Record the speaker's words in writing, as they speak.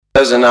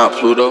Spazzing out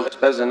Pluto,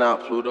 spazzing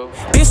out Pluto.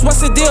 Bitch, what's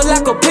the deal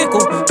like a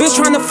pickle? Bitch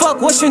tryna fuck,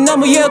 what's your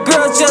number? Yeah,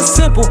 girl, just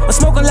simple. I'm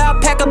smoking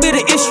loud, pack a bit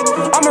of issue.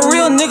 I'm a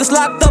real niggas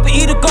locked up and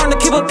eat a gun to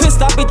keep a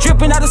pistol. I be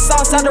dripping out the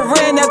sauce, out the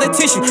red, out the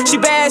tissue. She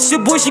bad, she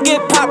bush, she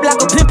get popped like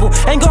a pimple.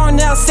 Ain't going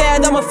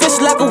outside, I'm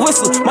official like a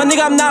whistle. My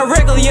nigga, I'm not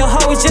regular, your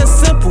hoe is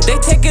just simple.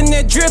 They taking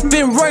that drip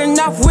and running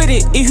off with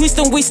it. In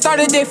Houston, we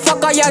started, they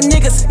fuck all y'all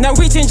niggas. Now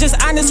reaching just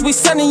honest, we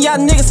sunning y'all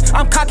niggas.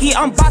 I'm cocky,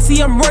 I'm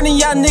bossy, I'm running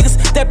y'all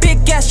niggas. That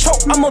big gas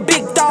choke, I'm a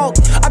big dog.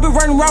 I be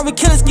running around with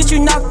killers, get you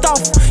knocked off.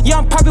 Yeah,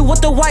 I'm poppy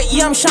with the white,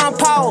 yeah, I'm Sean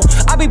Paul.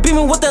 I be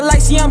beaming with the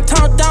lights, yeah, I'm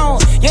turned on.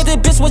 Yeah, the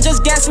bitch was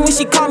just gassing when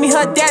she called me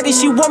her daddy.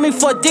 She want me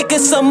for dick and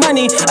some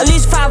money, at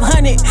least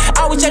 500.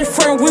 I was just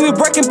friend, we be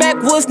breaking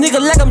backwoods, nigga,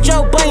 like I'm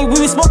Joe Bunny.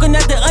 We be smoking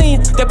at the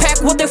onion, the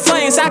pack with the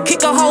flames. I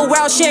kick a whole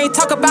round, she ain't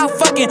talk about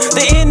fucking.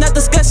 The end of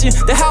discussion,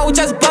 the hoe was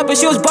just bumping.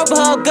 She was bumping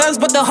her guns,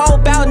 but the hoe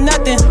about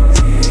nothing.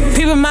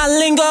 People my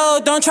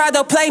lingo, don't try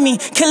to play me.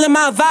 Killing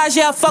my vibes,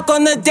 yeah, I fuck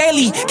on the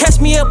daily. Catch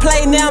me a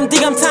play, now I'm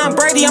think I'm Tom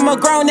Brady. I'm a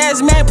grown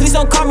ass man, please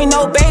don't call me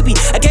no baby.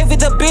 I gave it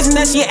the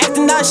business, she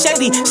acting all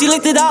shady. She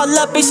licked it all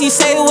up and she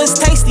say it was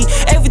tasty.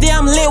 Every day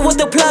I'm lit with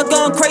the plug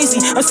going crazy.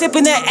 I'm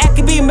sipping that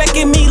Academy,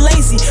 making me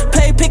lazy.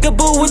 Play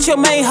pickaboo with your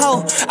main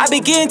hoe. I be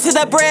getting to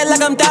that bread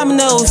like I'm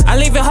Domino's. I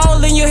leave a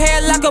hole in your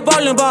head like a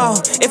bowling ball.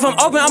 If I'm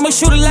open, I'ma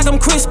shoot it like I'm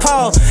Chris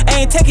Paul.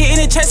 I ain't taking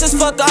any chances,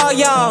 fuck all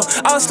y'all.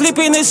 I was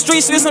sleeping in the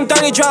streets with some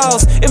dirty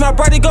draws. If my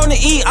brother gonna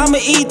eat, I'ma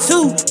eat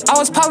too. I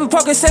was popping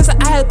Percocets,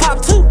 I had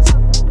pop too.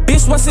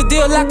 Bitch, what's the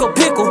deal like a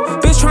pickle?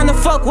 Bitch tryna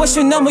fuck, what's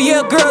your number?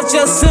 Yeah, girl,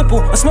 just simple.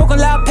 I'm smoking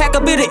loud, pack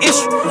a bit of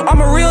issue. I'm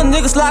a real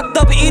niggas locked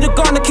up and eat a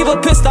gun to keep a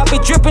pistol. I be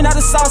dripping out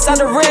the sauce, out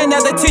the red,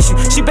 out the tissue.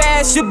 She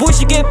bad, she bush,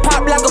 she get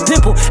popped like a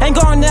pimple. Ain't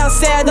going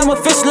outside, I'm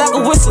official like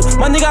a whistle.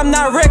 My nigga, I'm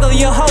not regular,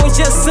 your hoe is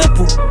just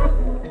simple.